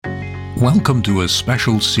Welcome to a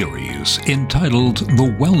special series entitled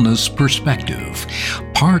The Wellness Perspective,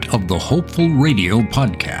 part of the Hopeful Radio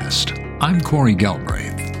podcast. I'm Corey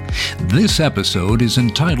Galbraith. This episode is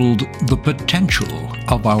entitled The Potential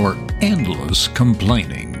of Our Endless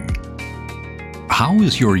Complaining. How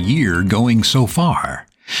is your year going so far?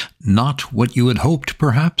 Not what you had hoped,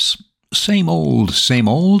 perhaps? Same old, same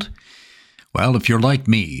old? Well, if you're like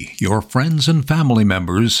me, your friends and family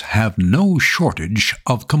members have no shortage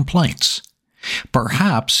of complaints.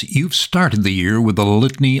 Perhaps you've started the year with a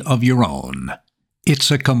litany of your own.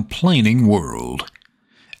 It's a complaining world.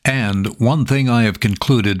 And one thing I have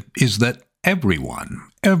concluded is that everyone,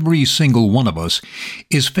 every single one of us,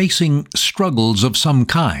 is facing struggles of some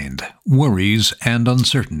kind, worries and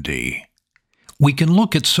uncertainty. We can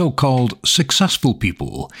look at so-called successful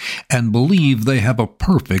people and believe they have a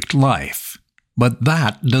perfect life. But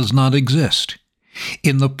that does not exist.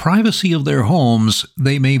 In the privacy of their homes,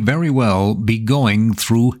 they may very well be going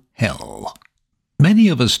through hell. Many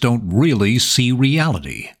of us don't really see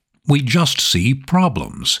reality. We just see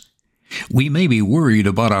problems. We may be worried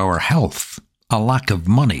about our health, a lack of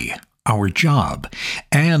money, our job,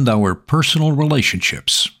 and our personal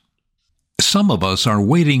relationships. Some of us are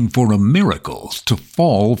waiting for a miracle to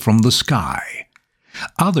fall from the sky.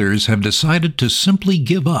 Others have decided to simply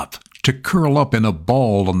give up, to curl up in a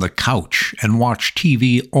ball on the couch and watch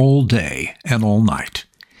TV all day and all night.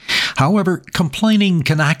 However, complaining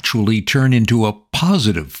can actually turn into a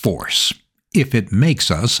positive force if it makes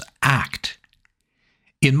us act.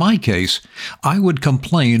 In my case, I would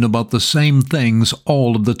complain about the same things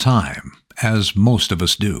all of the time, as most of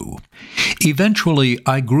us do. Eventually,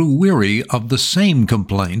 I grew weary of the same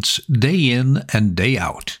complaints day in and day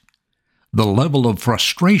out. The level of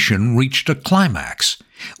frustration reached a climax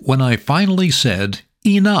when I finally said,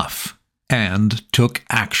 "Enough," and took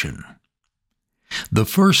action. The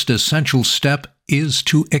first essential step is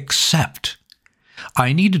to accept.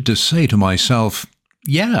 I needed to say to myself,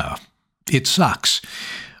 yeah, it sucks,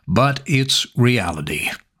 but it's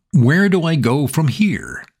reality. Where do I go from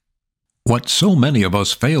here? What so many of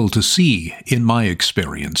us fail to see, in my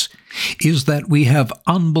experience, is that we have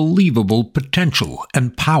unbelievable potential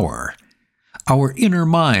and power. Our inner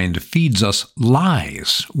mind feeds us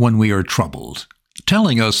lies when we are troubled,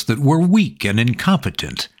 telling us that we're weak and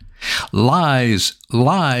incompetent. Lies,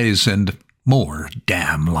 lies, and more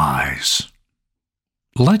damn lies.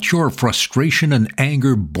 Let your frustration and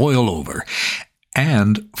anger boil over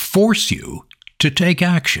and force you to take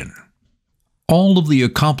action. All of the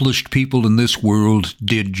accomplished people in this world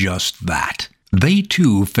did just that. They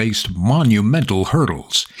too faced monumental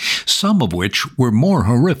hurdles, some of which were more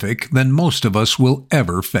horrific than most of us will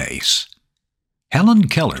ever face. Helen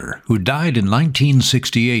Keller, who died in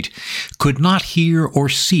 1968, could not hear or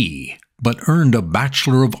see, but earned a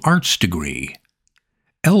Bachelor of Arts degree.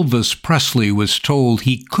 Elvis Presley was told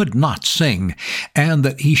he could not sing and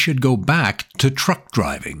that he should go back to truck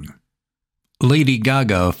driving. Lady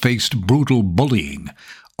Gaga faced brutal bullying,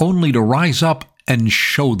 only to rise up and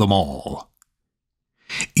show them all.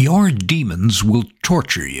 Your demons will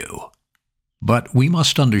torture you, but we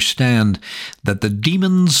must understand that the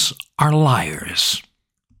demons are liars.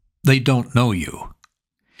 They don't know you.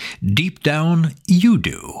 Deep down, you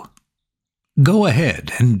do. Go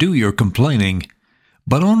ahead and do your complaining,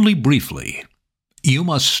 but only briefly. You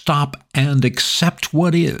must stop and accept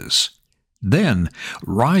what is. Then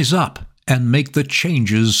rise up and make the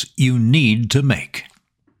changes you need to make.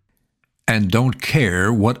 And don't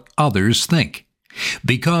care what others think.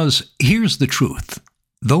 Because here's the truth.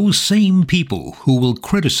 Those same people who will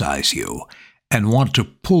criticize you and want to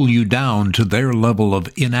pull you down to their level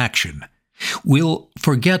of inaction will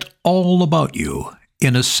forget all about you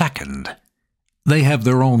in a second. They have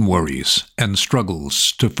their own worries and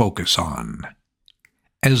struggles to focus on.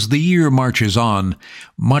 As the year marches on,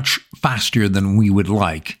 much faster than we would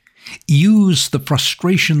like, use the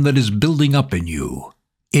frustration that is building up in you.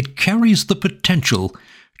 It carries the potential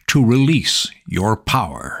to release your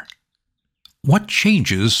power. What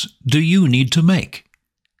changes do you need to make?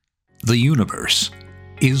 The universe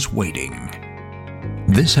is waiting.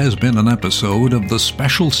 This has been an episode of the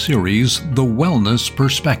special series The Wellness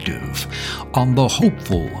Perspective on the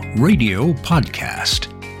Hopeful Radio podcast.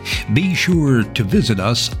 Be sure to visit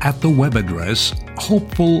us at the web address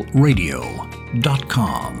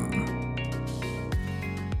hopefulradio.com.